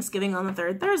celebrated Thanksgiving on the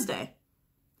third Thursday.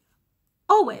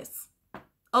 Always.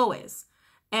 Always.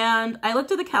 And I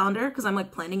looked at the calendar because I'm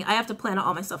like planning. I have to plan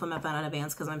all my stuff on my phone in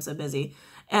advance because I'm so busy.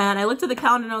 And I looked at the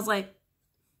calendar and I was like,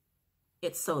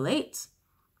 it's so late.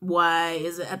 Why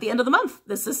is it at the end of the month?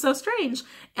 This is so strange.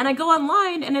 And I go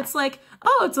online and it's like,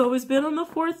 oh, it's always been on the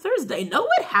fourth Thursday. No,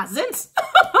 it hasn't.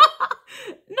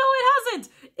 No, it hasn't.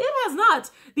 It has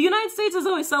not. The United States has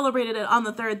always celebrated it on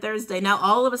the third Thursday. Now,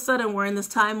 all of a sudden, we're in this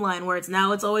timeline where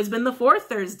it's always been the fourth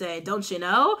Thursday. Don't you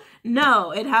know?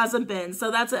 No, it hasn't been. So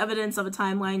that's evidence of a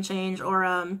timeline change,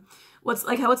 or what's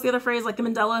the other phrase? Like the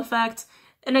Mandela effect.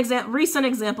 Recent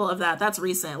example of that. That's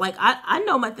recent. Like I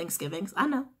know my Thanksgivings. I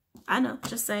know.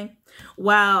 Just saying.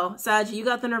 Wow, Sag, you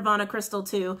got the Nirvana crystal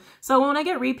too. So when I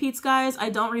get repeats, guys, I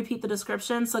don't repeat the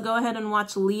description. So go ahead and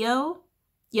watch Leo.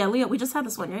 Yeah, Leo, we just had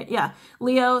this one, right? Yeah,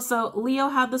 Leo. So Leo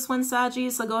had this one, Saggy.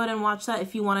 So go ahead and watch that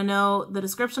if you want to know the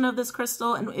description of this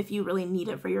crystal and if you really need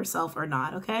it for yourself or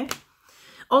not, okay?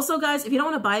 Also, guys, if you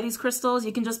don't want to buy these crystals,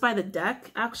 you can just buy the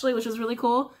deck, actually, which is really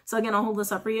cool. So again, I'll hold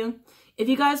this up for you. If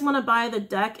you guys want to buy the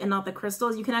deck and not the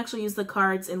crystals, you can actually use the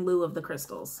cards in lieu of the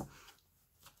crystals,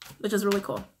 which is really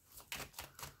cool.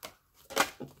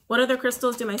 What other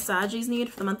crystals do my Saggies need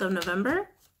for the month of November?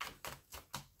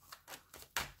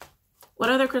 What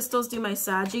other crystals do my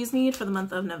Saggies need for the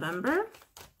month of November?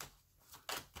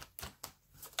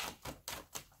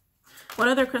 What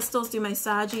other crystals do my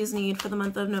Saggies need for the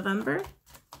month of November?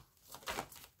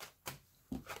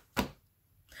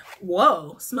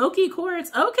 Whoa, smoky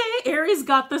quartz. Okay, Aries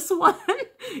got this one.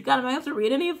 God, am I have to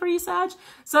read any for you, Sag?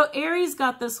 So Aries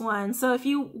got this one. So if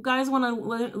you guys want to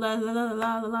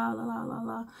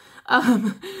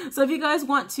so if you guys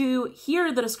want to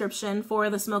hear the description for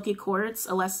the smoky quartz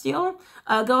celestial,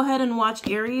 go ahead and watch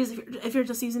Aries if you're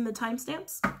just using the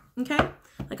timestamps. Okay,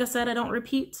 like I said, I don't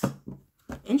repeat.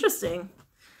 Interesting.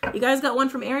 You guys got one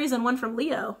from Aries and one from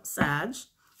Leo, Sag.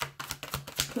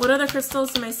 What other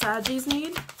crystals do my Saggies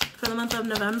need for the month of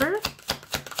November?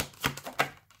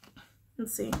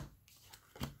 Let's see.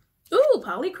 Ooh,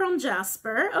 polychrome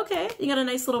jasper. Okay, you got a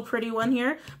nice little pretty one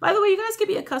here. By the way, you guys could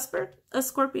be a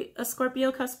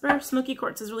Scorpio cusper. Smoky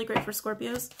quartz is really great for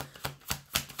Scorpios.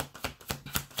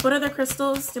 What other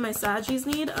crystals do my Saggies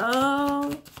need?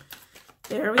 Oh,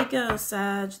 there we go,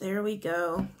 Sag. There we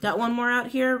go. Got one more out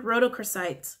here.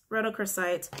 Rhodochrosite.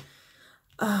 Rhodochrosite.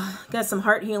 Got some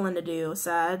heart healing to do,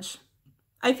 Sag.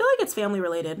 I feel like it's family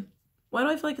related. Why do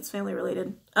I feel like it's family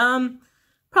related?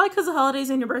 Probably because the holidays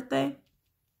and your birthday.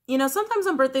 You know, sometimes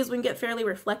on birthdays we can get fairly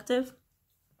reflective.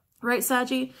 Right,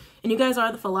 Saggy? And you guys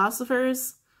are the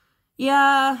philosophers.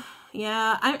 Yeah.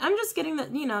 I'm just getting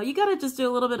that, you know, you got to just do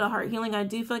a little bit of heart healing. I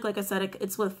do feel like I said,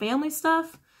 it's with family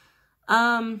stuff.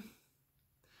 But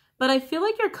I feel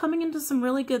like you're coming into some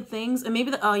really good things. And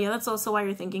maybe, oh yeah, that's also why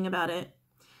you're thinking about it.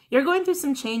 You're going through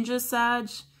some changes, Sag,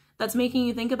 that's making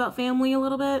you think about family a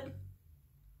little bit.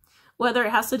 Whether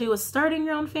it has to do with starting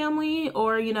your own family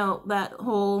or, you know, that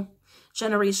whole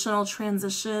generational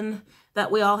transition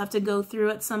that we all have to go through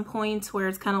at some point where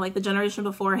it's kind of like the generation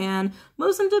beforehand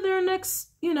moves into their next,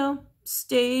 you know,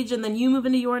 stage and then you move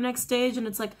into your next stage and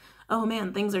it's like, oh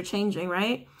man, things are changing,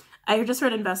 right? I just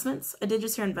heard investments. I did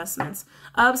just hear investments.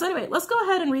 So anyway, let's go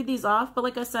ahead and read these off. But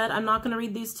like I said, I'm not going to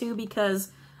read these two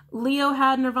because Leo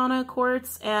had Nirvana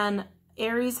quartz and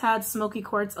Aries had smoky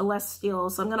quartz celestial.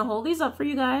 So I'm going to hold these up for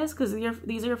you guys because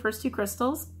these are your first two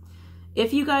crystals.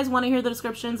 If you guys want to hear the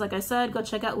descriptions, like I said, go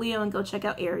check out Leo and go check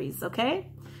out Aries, okay?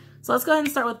 So let's go ahead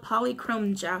and start with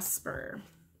polychrome jasper.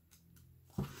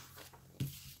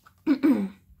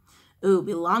 Ooh,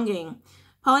 belonging.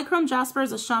 Polychrome jasper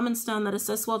is a shaman stone that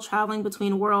assists while traveling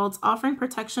between worlds, offering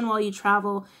protection while you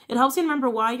travel. It helps you remember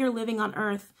why you're living on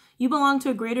Earth. You belong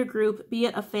to a greater group, be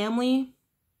it a family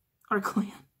or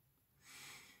clan.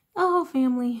 Oh,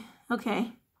 family.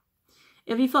 Okay.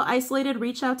 If you feel isolated,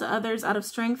 reach out to others out of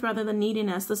strength rather than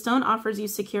neediness. The stone offers you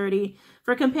security.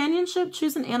 For companionship,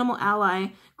 choose an animal ally.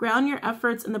 Ground your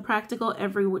efforts in the practical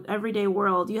everyday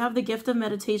world. You have the gift of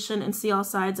meditation and see all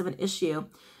sides of an issue.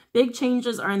 Big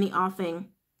changes are in the offing.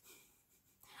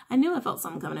 I knew I felt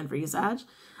something coming in for you, Sag.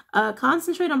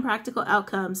 Concentrate on practical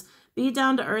outcomes. Be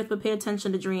down to earth, but pay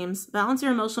attention to dreams. Balance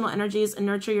your emotional energies and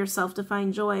nurture yourself to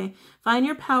find joy. Find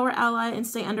your power ally and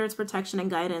stay under its protection and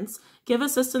guidance. Give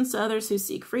assistance to others who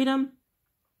seek freedom.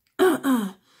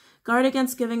 Guard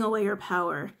against giving away your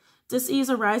power. Dis-ease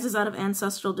arises out of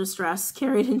ancestral distress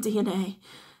carried in DNA.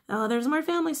 Oh, there's more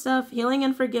family stuff. Healing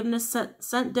and forgiveness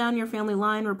sent down your family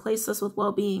line. Replace this with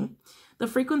well-being. The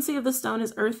frequency of the stone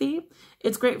is earthy.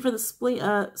 It's great for the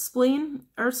spleen,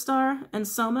 earth star, and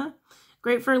soma.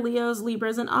 Great for Leos,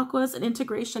 Libras, and Aquas, and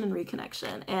integration and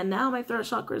reconnection. And now my throat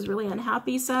chakra is really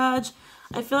unhappy, Sag.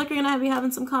 I feel like you're going to be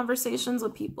having some conversations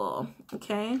with people.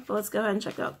 Okay, but let's go ahead and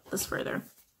check out this further.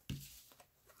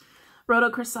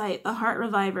 Rhodochrosite, the heart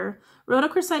reviver.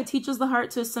 Rhodochrosite teaches the heart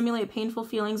to assimilate painful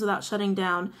feelings without shutting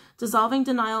down. Dissolving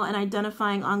denial and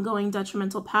identifying ongoing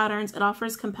detrimental patterns, it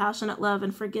offers compassionate love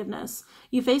and forgiveness.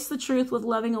 You face the truth with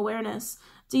loving awareness.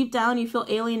 Deep down, you feel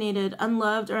alienated,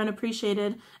 unloved, or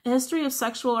unappreciated. A history of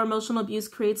sexual or emotional abuse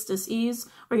creates dis-ease,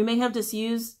 or you may have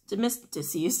misused,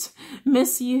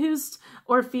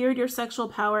 or feared your sexual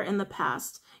power in the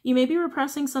past. You may be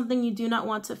repressing something you do not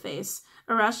want to face.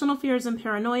 Irrational fears and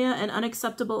paranoia and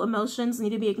unacceptable emotions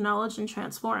need to be acknowledged and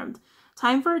transformed.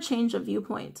 Time for a change of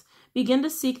viewpoint. Begin to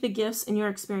seek the gifts in your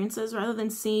experiences rather than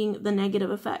seeing the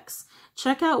negative effects.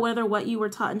 Check out whether what you were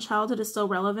taught in childhood is still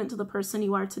relevant to the person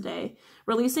you are today.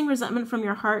 Releasing resentment from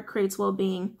your heart creates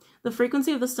well-being. The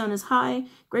frequency of the stone is high,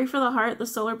 great for the heart, the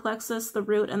solar plexus, the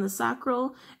root, and the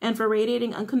sacral, and for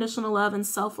radiating unconditional love and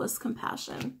selfless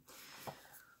compassion.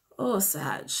 Oh,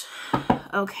 Sag.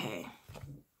 Okay.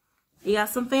 You got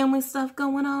some family stuff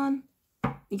going on?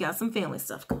 You got some family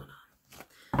stuff going on.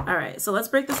 All right, so let's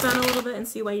break this down a little bit and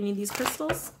see why you need these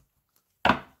crystals.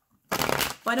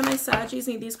 Why do my Saggies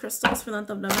need these crystals for the month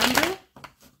of November?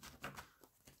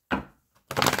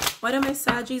 Why do my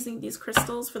Saggies need these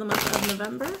crystals for the month of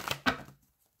November?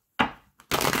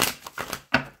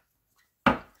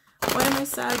 Why do my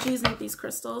Saggies need these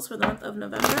crystals for the month of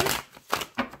November?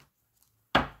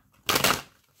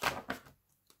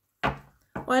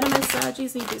 Why do my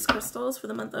Saggies need these crystals for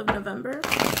the month of November?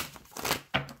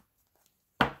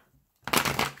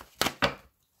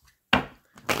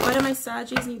 Why do my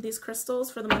Saggies need these crystals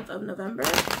for the month of November?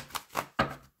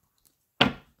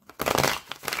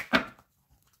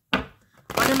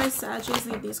 Why do my Saggies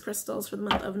need these crystals for the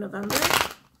month of November?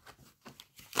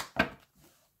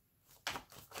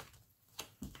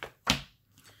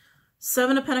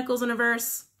 Seven of Pentacles in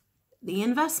reverse. The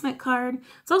investment card.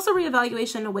 It's also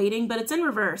reevaluation and waiting, but it's in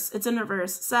reverse. It's in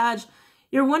reverse. Sag,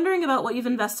 you're wondering about what you've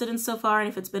invested in so far and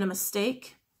if it's been a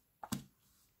mistake.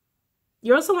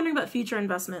 You're also wondering about future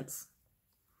investments.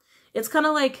 It's kind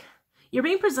of like you're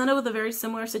being presented with a very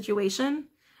similar situation.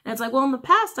 And it's like, well, in the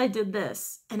past I did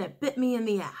this and it bit me in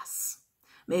the ass.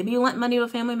 Maybe you lent money to a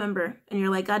family member and you're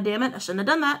like, God damn it, I shouldn't have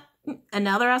done that. And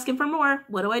now they're asking for more.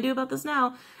 What do I do about this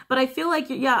now? But I feel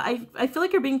like, yeah, I feel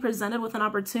like you're being presented with an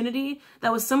opportunity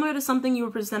that was similar to something you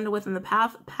were presented with in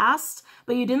the past,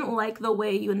 but you didn't like the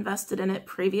way you invested in it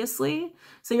previously.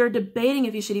 So you're debating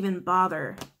if you should even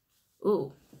bother.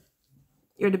 Ooh.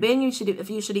 You're debating if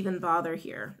you should even bother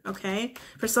here, okay?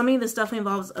 For some of you, this definitely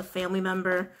involves a family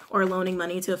member or loaning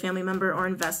money to a family member or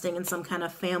investing in some kind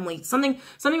of family, something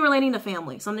relating to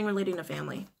family, something relating to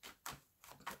family.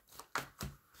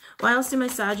 Why else do my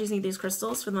Saggies need these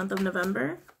crystals for the month of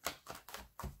November?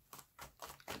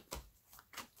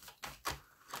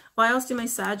 Why else do my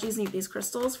Saggies need these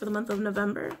crystals for the month of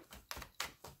November?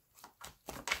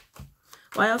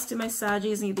 Why else do my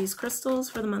Saggies need these crystals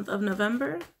for the month of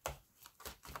November?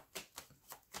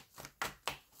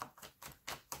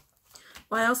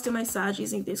 Why else do my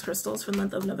Saggies need these crystals for the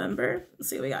month of November? Let's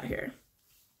see what we got here.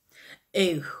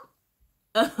 Ew.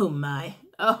 Oh my.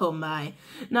 Oh my.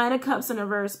 Nine of Cups in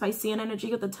reverse. Piscean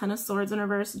energy with the Ten of Swords in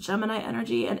reverse. Gemini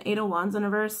energy and Eight of Wands in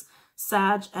reverse.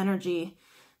 Sag energy.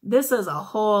 This is a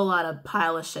whole lot of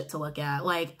pile of shit to look at.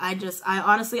 Like, I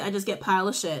honestly just get pile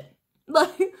of shit.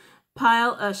 Like,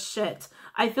 pile of shit.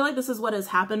 I feel like this is what has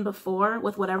happened before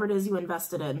with whatever it is you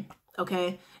invested in.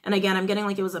 Okay. And again, I'm getting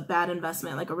like it was a bad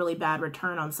investment, like a really bad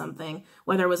return on something,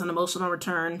 whether it was an emotional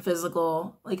return,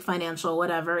 physical, like financial,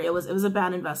 whatever. It was a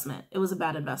bad investment. It was a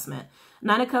bad investment.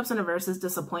 Nine of Cups in reverse is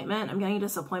disappointment. I'm getting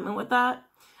disappointment with that.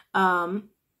 And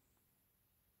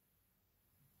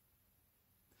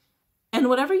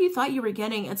whatever you thought you were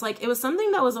getting, it's like, it was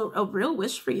something that was a real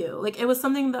wish for you. Like, it was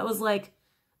something that was like,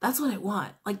 that's what I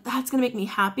want. Like, that's going to make me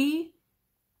happy.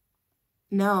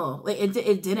 No, like it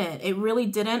didn't. It really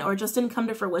didn't, or it just didn't come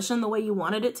to fruition the way you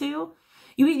wanted it to.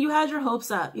 You had your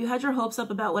hopes up. You had your hopes up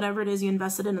about whatever it is you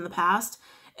invested in the past,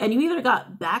 And you either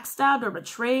got backstabbed or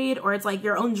betrayed, or it's like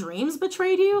your own dreams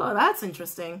betrayed you. Oh, that's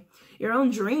interesting. Your own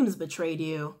dreams betrayed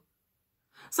you.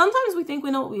 Sometimes we think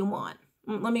we know what we want.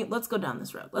 Let's go down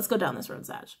this road. Let's go down this road,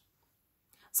 Sag.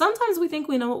 Sometimes we think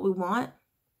we know what we want.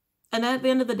 And at the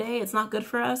end of the day, it's not good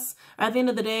for us. Or at the end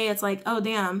of the day, it's like, oh,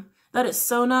 damn, that is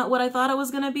so not what I thought it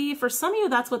was going to be. For some of you,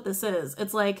 that's what this is.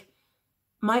 It's like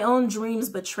my own dreams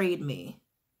betrayed me.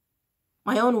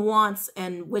 My own wants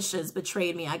and wishes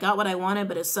betrayed me. I got what I wanted,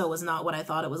 but it so was not what I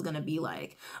thought it was going to be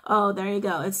like. Oh, there you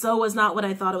go. It so was not what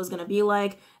I thought it was going to be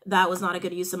like. That was not a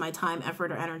good use of my time,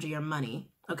 effort, or energy, or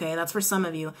money. Okay, that's for some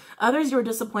of you. Others, you were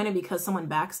disappointed because someone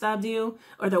backstabbed you,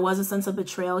 or there was a sense of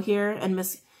betrayal here and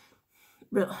was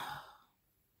it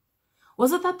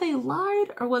that they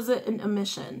lied, or was it an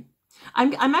omission?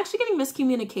 I'm actually getting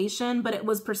miscommunication, but it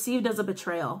was perceived as a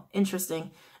betrayal.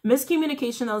 Interesting.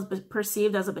 Miscommunication that was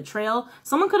perceived as a betrayal.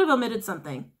 Someone could have omitted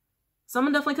something.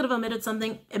 Someone definitely could have omitted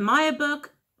something. In my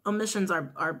book, omissions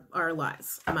are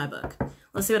lies. In my book.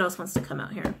 Let's see what else wants to come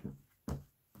out here.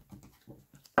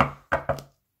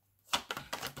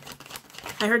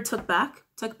 I heard took back.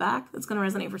 Took back. That's going to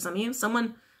resonate for some of you.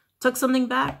 Someone took something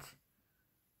back.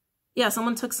 Yeah,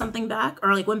 someone took something back,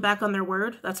 or like went back on their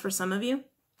word. That's for some of you.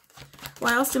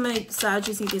 Why else do my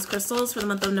Saggies need these crystals for the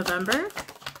month of November?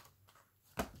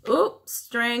 Ooh,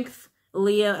 strength,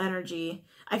 Leo energy.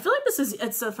 I feel like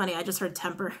it's so funny. I just heard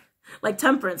temper, like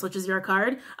temperance, which is your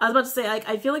card. I was about to say,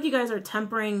 I feel like you guys are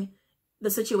tempering the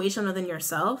situation within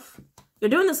yourself. You're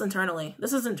doing this internally.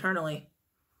 This is internally.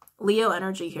 Leo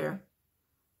energy here.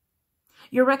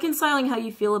 You're reconciling how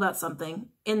you feel about something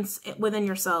within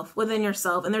yourself,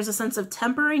 and there's a sense of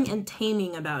tempering and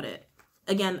taming about it.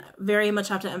 Again, very much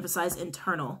have to emphasize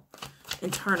internal.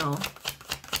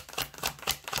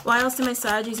 Why else do my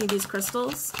Saggies need these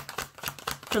crystals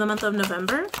for the month of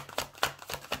November?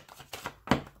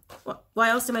 Why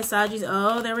else do my Saggies?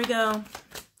 Oh, there we go.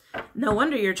 No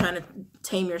wonder you're trying to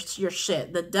tame your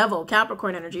shit. The devil,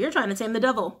 Capricorn energy. You're trying to tame the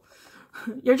devil.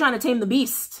 You're trying to tame the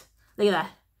beast. Look at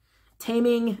that.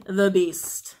 Taming the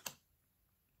beast.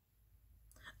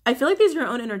 I feel like these are your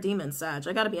own inner demons, Sag.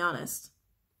 I gotta be honest.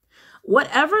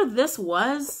 Whatever this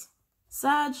was,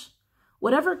 Sag,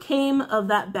 whatever came of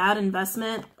that bad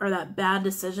investment or that bad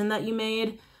decision that you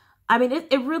made, I mean,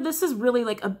 this is really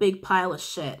like a big pile of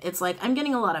shit. It's like, I'm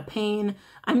getting a lot of pain.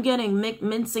 I'm getting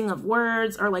mincing of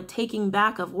words, or like taking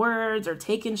back of words, or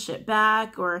taking shit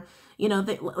back, or,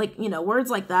 words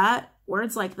like that.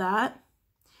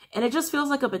 And it just feels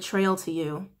like a betrayal to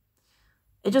you.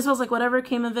 It just feels like whatever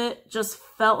came of it just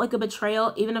felt like a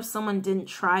betrayal. Even if someone didn't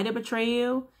try to betray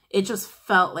you, it just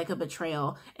felt like a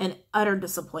betrayal and utter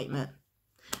disappointment.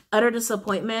 Utter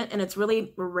disappointment, and it's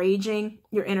really raging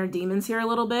your inner demons here a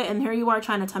little bit. And here you are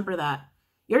trying to temper that.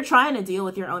 You're trying to deal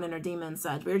with your own inner demons,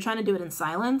 Sag, but you're trying to do it in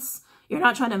silence. You're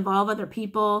not trying to involve other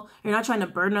people. You're not trying to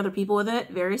burden other people with it.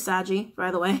 Very Saggy,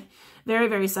 by the way. Very,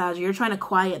 very Saggy. You're trying to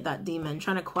quiet that demon,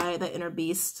 trying to quiet that inner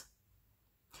beast.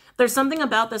 There's something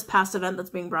about this past event that's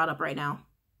being brought up right now.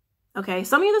 Okay,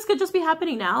 some of you, this could just be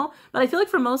happening now, but I feel like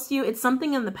for most of you, it's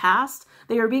something in the past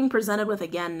that you're being presented with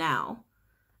again now.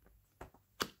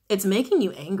 It's making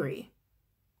you angry.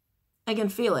 I can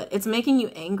feel it. It's making you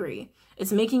angry.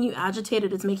 It's making you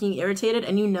agitated. It's making you irritated,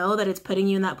 and you know that it's putting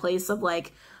you in that place of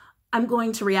like, I'm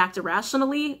going to react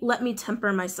irrationally. Let me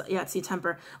temper myself. Yeah, see,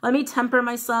 temper. Let me temper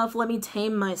myself. Let me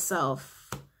tame myself.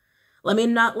 Let me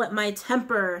not let my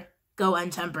temper go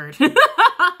untempered.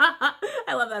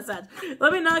 I love that Sag.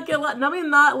 Let me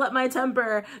not let my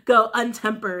temper go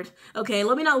untempered. Okay,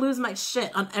 let me not lose my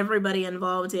shit on everybody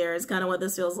involved here is kind of what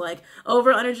this feels like.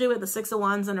 Over energy with the 6 of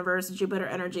Wands and reverse Jupiter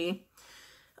energy.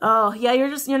 Oh, yeah,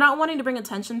 you're not wanting to bring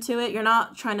attention to it. You're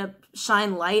not trying to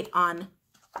shine light on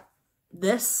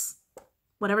this,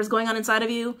 whatever's going on inside of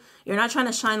you. You're not trying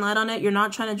to shine light on it. You're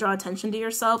not trying to draw attention to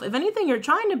yourself. If anything, you're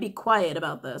trying to be quiet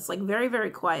about this, like very,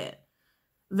 very quiet.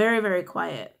 Very, very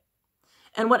quiet.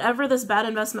 And whatever this bad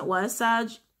investment was,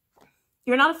 Sag,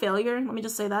 you're not a failure. Let me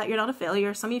just say that. You're not a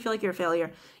failure. Some of you feel like you're a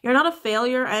failure. You're not a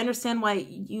failure. I understand why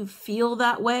you feel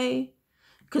that way,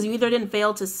 because you either didn't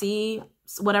fail to see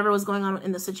whatever was going on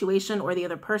in the situation or the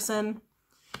other person.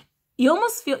 You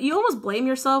almost blame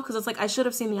yourself because it's like, I should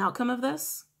have seen the outcome of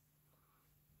this.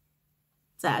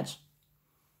 Sag,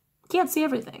 can't see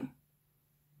everything.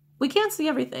 We can't see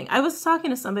everything. I was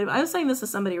talking to somebody, I was saying this to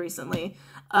somebody recently,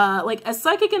 like as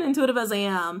psychic and intuitive as I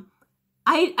am,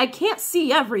 I can't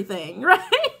see everything,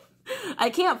 right?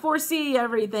 I can't foresee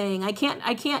everything. I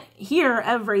can't hear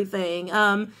everything.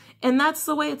 And that's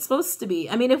the way it's supposed to be.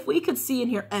 I mean, if we could see and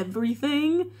hear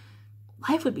everything,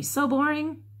 life would be so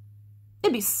boring.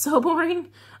 it'd be so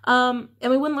boring. And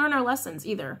we wouldn't learn our lessons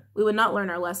either. We would not learn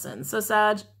our lessons. So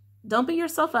Sag, don't beat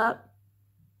yourself up.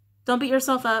 Don't beat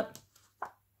yourself up.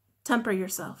 Temper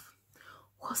yourself.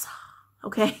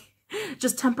 Okay?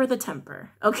 Just temper the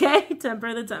temper. Okay?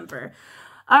 Temper the temper.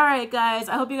 All right, guys.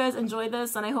 I hope you guys enjoyed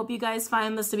this, and I hope you guys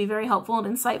find this to be very helpful and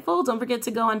insightful. Don't forget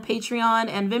to go on Patreon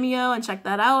and Vimeo and check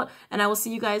that out. And I will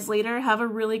see you guys later. Have a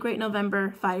really great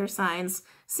November, fire signs.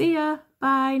 See ya.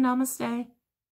 Bye. Namaste.